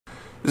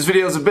This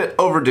video is a bit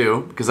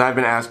overdue because I've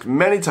been asked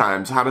many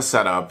times how to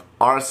set up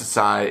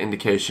RSSI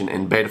indication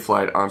in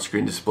Betaflight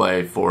on-screen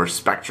display for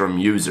Spektrum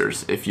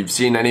users. If you've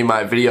seen any of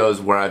my videos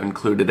where I've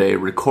included a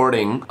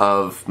recording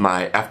of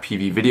my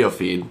FPV video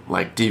feed,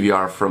 like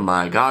DVR from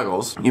my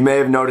goggles, you may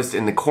have noticed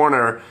in the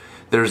corner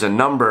there's a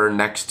number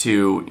next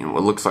to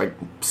what looks like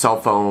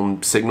cell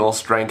phone signal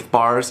strength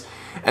bars,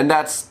 and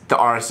that's the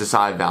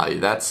RSSI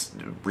value. That's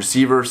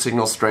receiver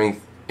signal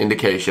strength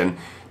indication.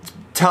 It's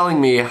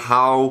telling me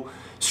how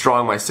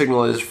strong my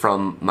signal is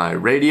from my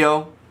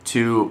radio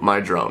to my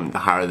drone. The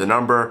higher the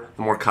number,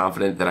 the more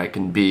confident that I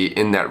can be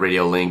in that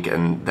radio link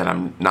and that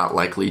I'm not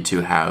likely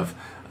to have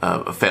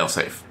a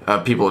failsafe.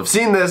 People have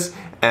seen this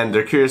and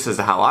they're curious as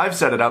to how I've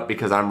set it up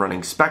because I'm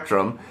running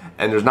Spektrum,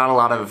 and there's not a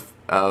lot of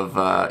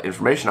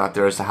information out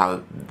there as to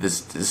how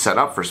this is set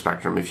up for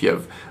Spektrum. If you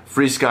have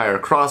FreeSky or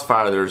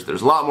Crossfire,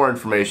 there's a lot more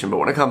information, but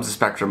when it comes to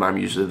Spektrum, I'm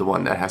usually the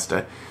one that has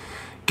to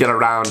get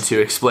around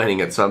to explaining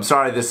it. So I'm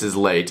sorry this is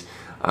late.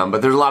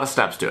 But there's a lot of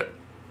steps to it.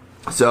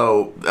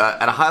 So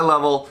at a high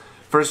level,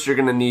 first you're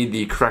going to need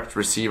the correct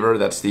receiver.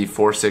 That's the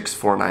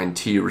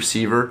 4649T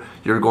receiver.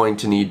 You're going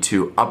to need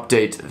to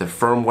update the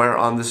firmware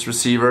on this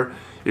receiver.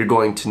 You're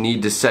going to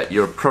need to set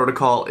your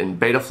protocol in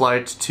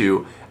Betaflight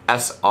to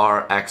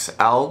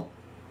SRXL.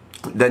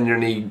 Then you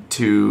need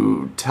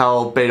to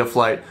tell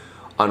Betaflight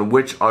on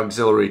which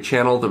auxiliary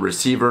channel the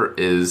receiver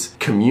is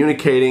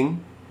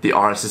communicating the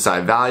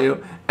RSSI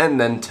value,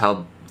 and then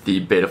tell the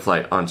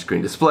Betaflight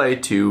on-screen display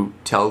to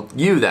tell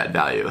you that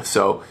value.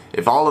 So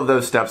if all of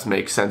those steps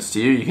make sense to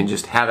you, you can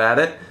just have at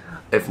it.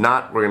 If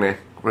not, we're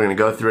gonna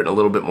go through it in a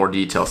little bit more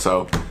detail.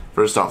 So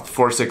first off, the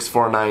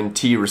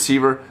 4649T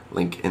receiver,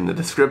 link in the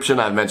description.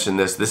 I've mentioned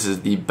this. This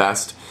is the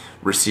best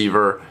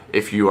receiver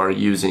if you are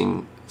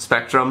using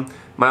Spektrum.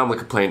 My only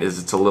complaint is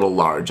it's a little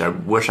large. I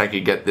wish I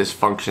could get this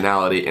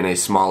functionality in a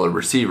smaller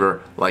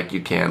receiver like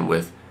you can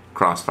with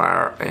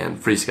Crossfire and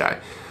FreeSky.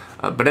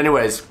 But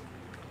anyways,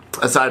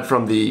 aside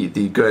from the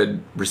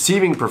good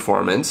receiving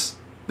performance,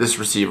 this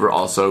receiver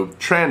also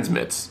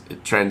transmits.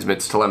 It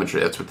transmits telemetry.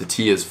 That's what the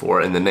T is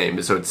for in the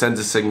name. So it sends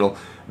a signal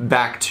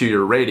back to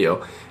your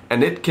radio,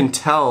 and it can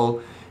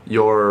tell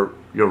your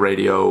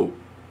radio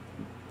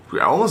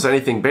almost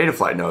anything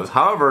Betaflight knows.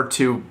 However,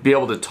 to be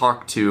able to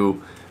talk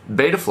to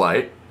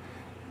Betaflight,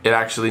 it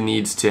actually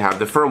needs to have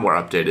the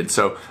firmware updated.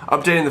 So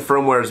updating the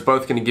firmware is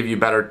both going to give you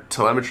better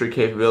telemetry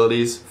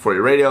capabilities for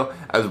your radio,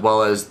 as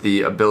well as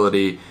the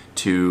ability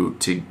to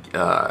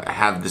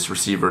have this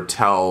receiver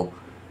tell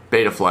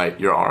Betaflight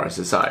your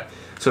RSSI.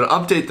 So to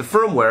update the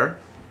firmware,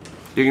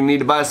 you're going to need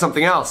to buy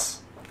something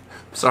else.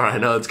 Sorry, I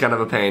know it's kind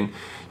of a pain.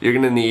 You're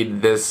going to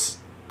need this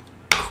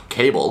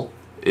cable.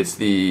 It's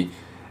the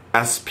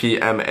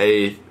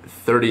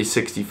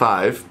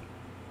SPMA4649T.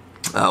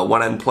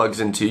 One end plugs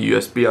into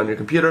USB on your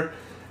computer,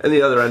 and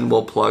the other end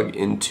will plug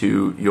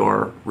into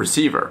your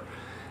receiver.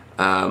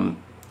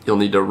 You'll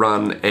need to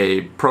run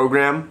a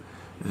program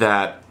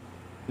that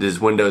is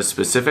Windows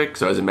specific,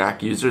 so as a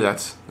Mac user,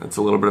 that's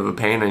a little bit of a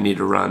pain. I need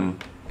to run,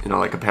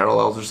 like a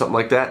Parallels or something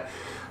like that.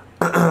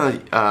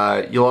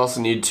 You'll also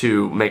need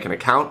to make an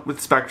account with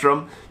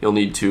Spektrum. You'll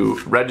need to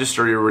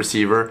register your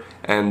receiver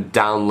and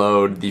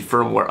download the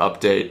firmware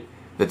update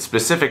that's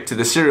specific to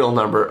the serial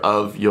number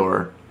of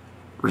your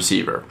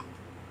receiver.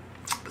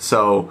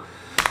 So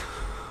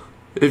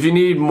if you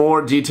need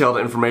more detailed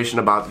information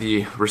about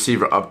the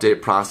receiver update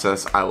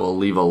process, I will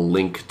leave a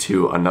link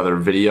to another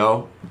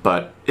video,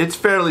 but it's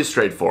fairly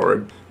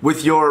straightforward.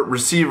 With your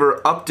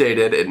receiver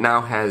updated, it now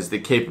has the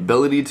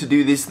capability to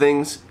do these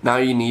things. Now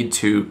you need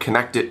to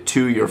connect it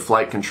to your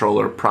flight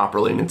controller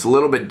properly, and it's a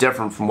little bit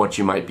different from what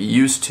you might be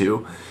used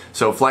to.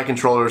 So flight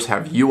controllers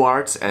have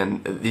UARTs,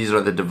 and these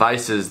are the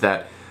devices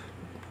that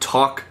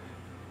talk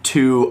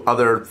to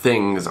other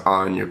things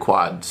on your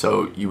quad.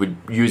 So you would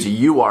use a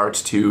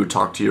UART to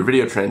talk to your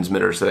video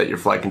transmitter so that your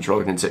flight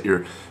controller can set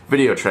your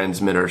video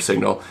transmitter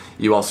signal.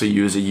 You also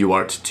use a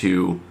UART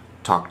to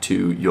talk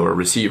to your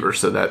receiver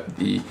so that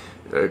the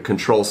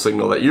control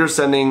signal that you're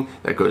sending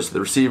that goes to the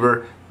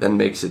receiver then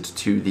makes it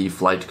to the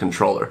flight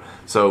controller.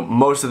 So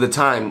most of the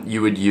time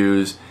you would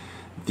use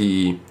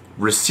the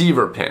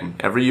receiver pin.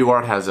 Every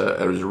UART has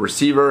a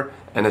receiver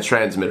and a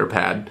transmitter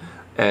pad,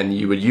 and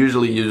you would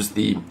usually use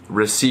the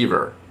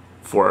receiver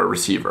for a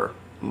receiver.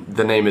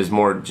 The name is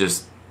more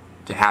just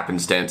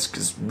happenstance,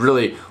 because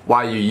really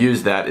why you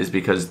use that is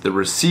because the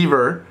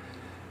receiver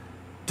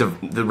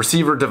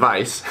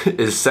device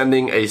is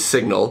sending a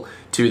signal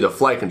to the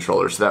flight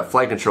controller, so that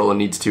flight controller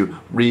needs to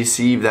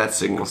receive that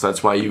signal. So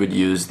that's why you would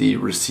use the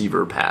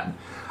receiver pad.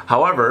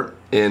 However,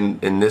 in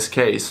this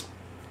case,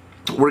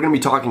 we're going to be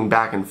talking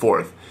back and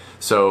forth.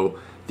 So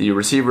the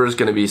receiver is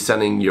going to be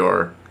sending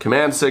your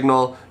command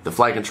signal, the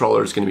flight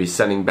controller is going to be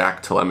sending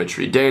back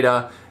telemetry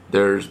data.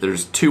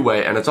 There's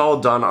two-way, and it's all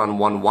done on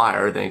one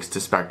wire thanks to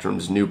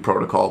Spektrum's new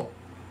protocol,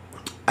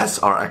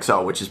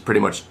 SRXL, which is pretty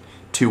much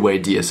two-way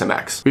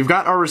DSMX. We've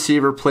got our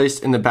receiver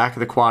placed in the back of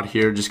the quad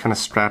here, just kind of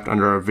strapped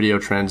under our video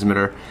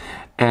transmitter,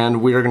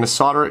 and we are going to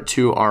solder it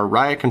to our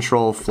riot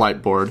control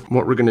flight board.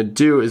 What we're going to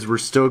do is we're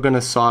still going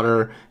to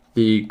solder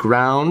the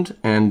ground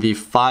and the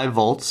 5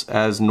 volts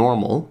as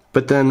normal,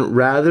 but then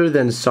rather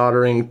than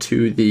soldering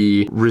to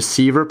the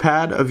receiver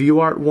pad of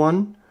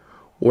UART1,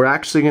 we're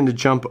actually going to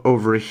jump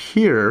over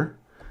here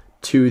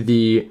to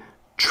the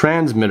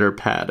transmitter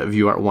pad of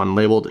UART1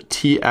 labeled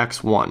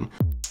TX1.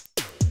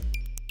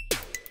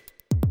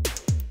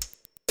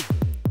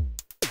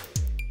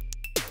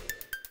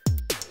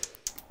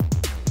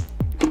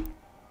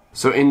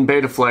 So in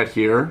Betaflight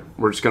here,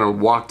 we're just going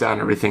to walk down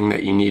everything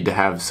that you need to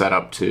have set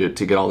up to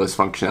get all this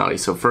functionality.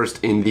 So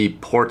first in the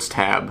ports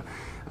tab,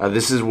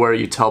 this is where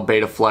you tell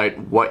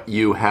Betaflight what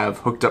you have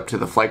hooked up to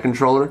the flight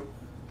controller.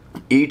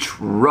 Each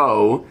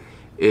row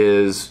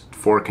is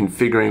for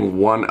configuring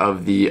one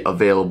of the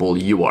available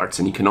UARTs,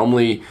 and you can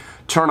only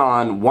turn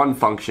on one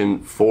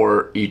function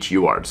for each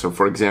UART. So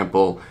for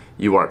example,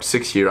 UART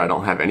 6 here, I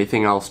don't have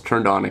anything else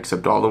turned on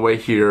except all the way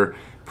here.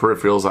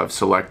 Peripherals, I've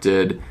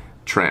selected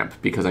Tramp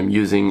because I'm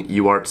using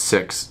UART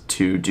 6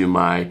 to do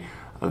my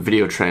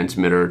video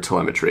transmitter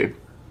telemetry.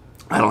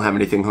 I don't have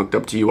anything hooked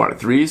up to UART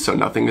 3, so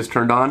nothing is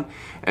turned on.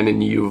 And in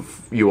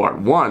UART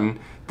 1,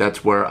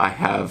 that's where I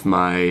have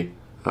my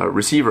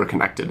receiver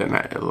connected, and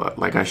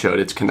like I showed,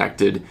 it's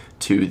connected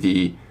to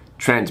the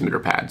transmitter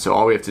pad. So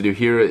all we have to do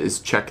here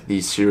is check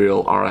the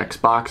serial RX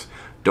box.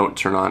 Don't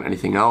turn on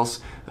anything else.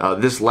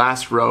 This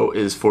last row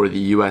is for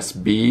the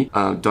USB.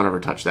 Don't ever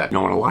touch that. You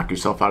don't want to lock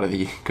yourself out of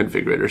the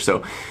configurator.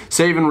 So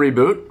save and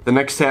reboot. The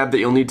next tab that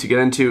you'll need to get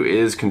into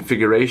is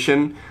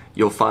configuration.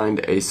 You'll find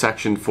a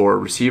section for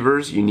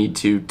receivers. You need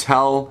to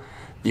tell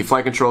the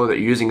flight controller that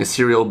you're using a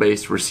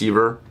serial-based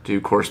receiver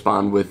to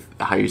correspond with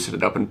how you set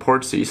it up in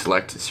ports. So you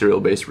select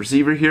serial-based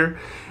receiver here.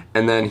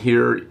 And then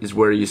here is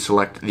where you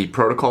select the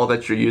protocol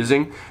that you're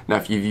using. Now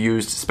if you've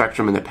used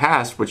Spektrum in the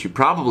past, what you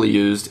probably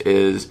used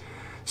is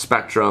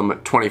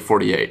Spektrum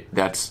 2048.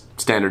 That's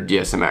standard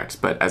DSMX,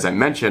 but as I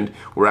mentioned,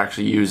 we're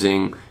actually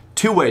using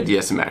two-way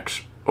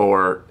DSMX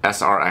or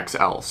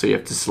SRXL. So you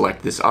have to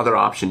select this other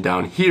option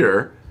down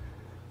here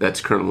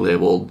that's currently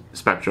labeled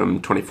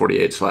Spektrum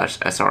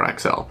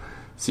 2048/SRXL.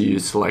 So you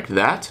select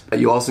that.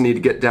 You also need to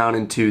get down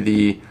into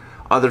the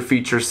other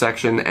features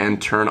section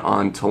and turn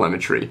on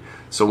telemetry.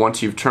 So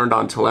once you've turned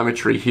on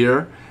telemetry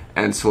here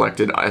and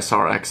selected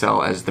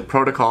SRXL as the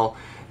protocol,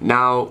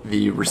 now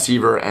the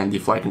receiver and the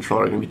flight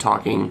controller are going to be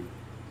talking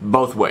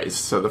both ways.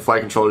 So the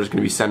flight controller is going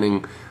to be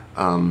sending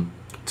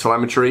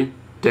telemetry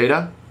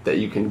data that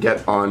you can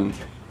get on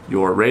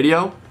your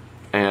radio,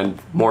 and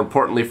more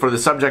importantly for the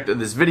subject of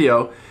this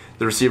video,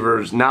 the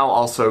receiver is now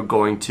also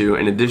going to,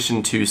 in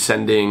addition to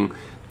sending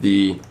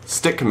the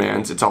stick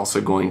commands, it's also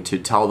going to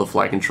tell the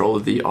flight controller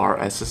the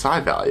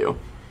RSSI value.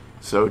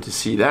 So to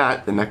see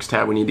that, the next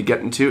tab we need to get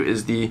into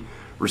is the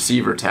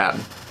receiver tab.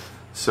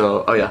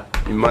 So, oh yeah,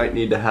 you might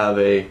need to have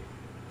a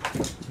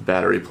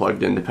battery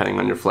plugged in depending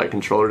on your flight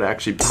controller to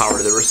actually power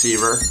the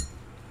receiver.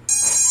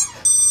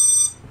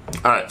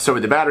 Alright, so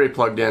with the battery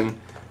plugged in,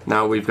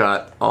 now we've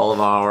got all of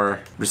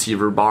our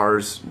receiver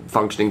bars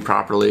functioning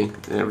properly,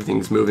 and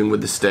everything's moving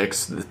with the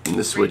sticks and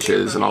the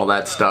switches and all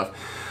that stuff.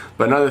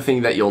 But another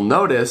thing that you'll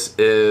notice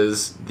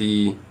is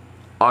the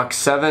aux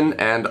 7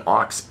 and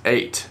aux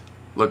 8.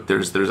 Look,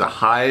 there's a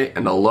high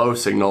and a low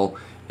signal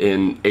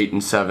in 8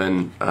 and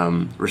 7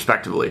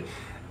 respectively.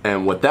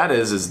 And what that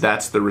is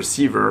that's the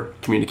receiver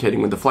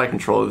communicating with the flight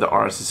controller the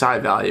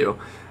RSSI value.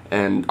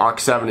 And aux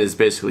 7 is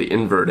basically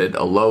inverted.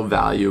 A low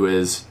value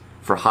is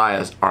for high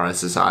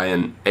RSSI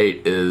and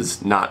 8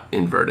 is not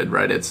inverted,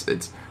 right?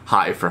 It's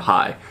high for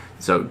high.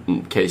 So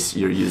in case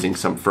you're using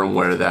some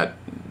firmware that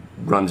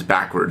runs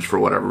backwards for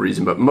whatever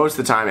reason, but most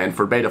of the time, and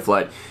for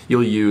Betaflight,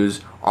 you'll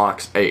use aux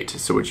 8.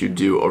 So what you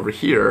do over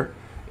here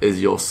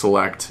is you'll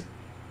select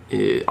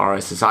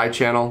RSSI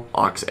channel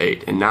aux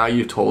 8, and now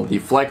you've told the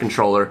flight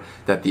controller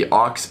that the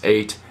aux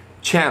 8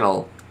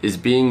 channel is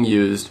being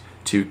used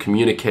to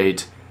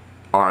communicate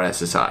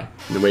RSSI.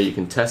 And the way you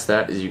can test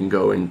that is you can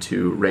go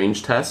into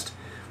range test,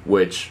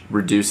 which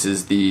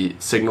reduces the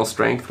signal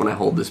strength when I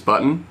hold this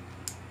button.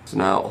 So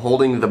now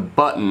holding the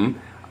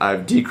button,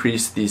 I've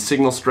decreased the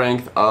signal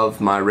strength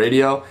of my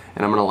radio,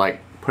 and I'm gonna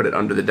like put it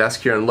under the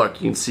desk here, and look,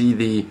 you can see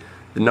the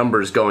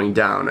numbers going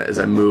down as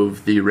I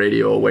move the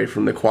radio away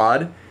from the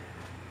quad.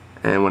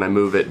 And when I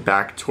move it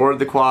back toward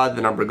the quad,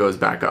 the number goes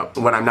back up.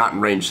 When I'm not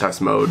in range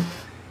test mode,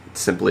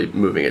 simply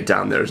moving it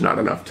down there is not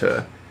enough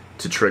to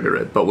trigger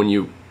it. But when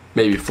you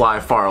maybe fly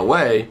far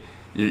away,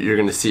 you're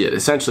gonna see it.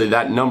 Essentially,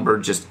 that number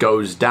just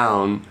goes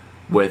down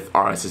with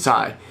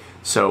RSSI.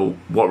 So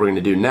what we're gonna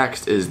do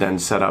next is then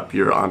set up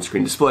your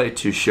on-screen display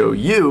to show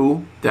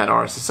you that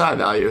RSSI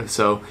value.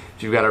 So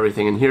if you've got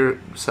everything in here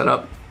set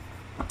up,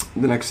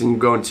 the next thing you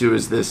go into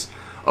is this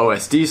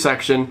OSD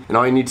section, and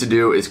all you need to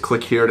do is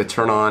click here to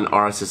turn on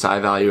RSSI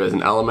value as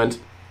an element,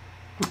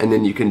 and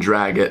then you can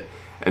drag it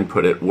and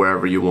put it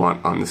wherever you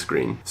want on the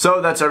screen.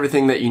 So that's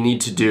everything that you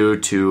need to do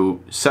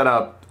to set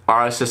up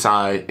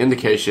RSSI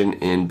indication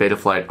in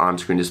Betaflight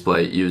on-screen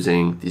display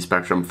using the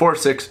Spektrum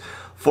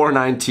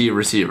 4649T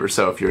receiver.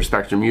 So if you're a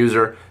Spektrum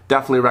user,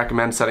 definitely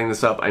recommend setting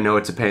this up. I know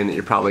it's a pain that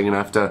you're probably gonna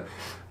have to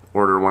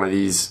order one of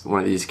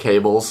these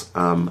cables.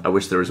 I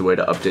wish there was a way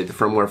to update the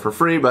firmware for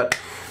free, but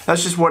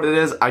that's just what it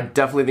is. I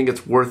definitely think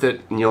it's worth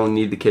it, and you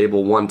only need the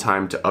cable one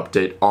time to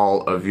update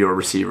all of your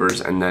receivers,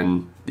 and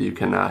then you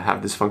can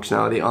have this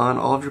functionality on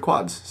all of your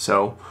quads.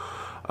 So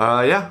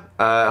yeah,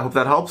 I hope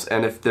that helps,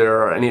 and if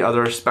there are any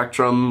other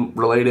Spektrum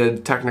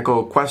related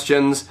technical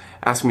questions,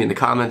 ask me in the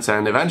comments,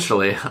 and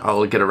eventually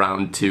I'll get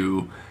around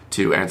to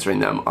answering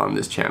them on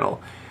this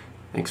channel.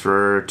 Thanks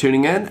for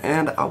tuning in,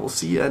 and I will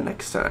see you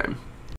next time.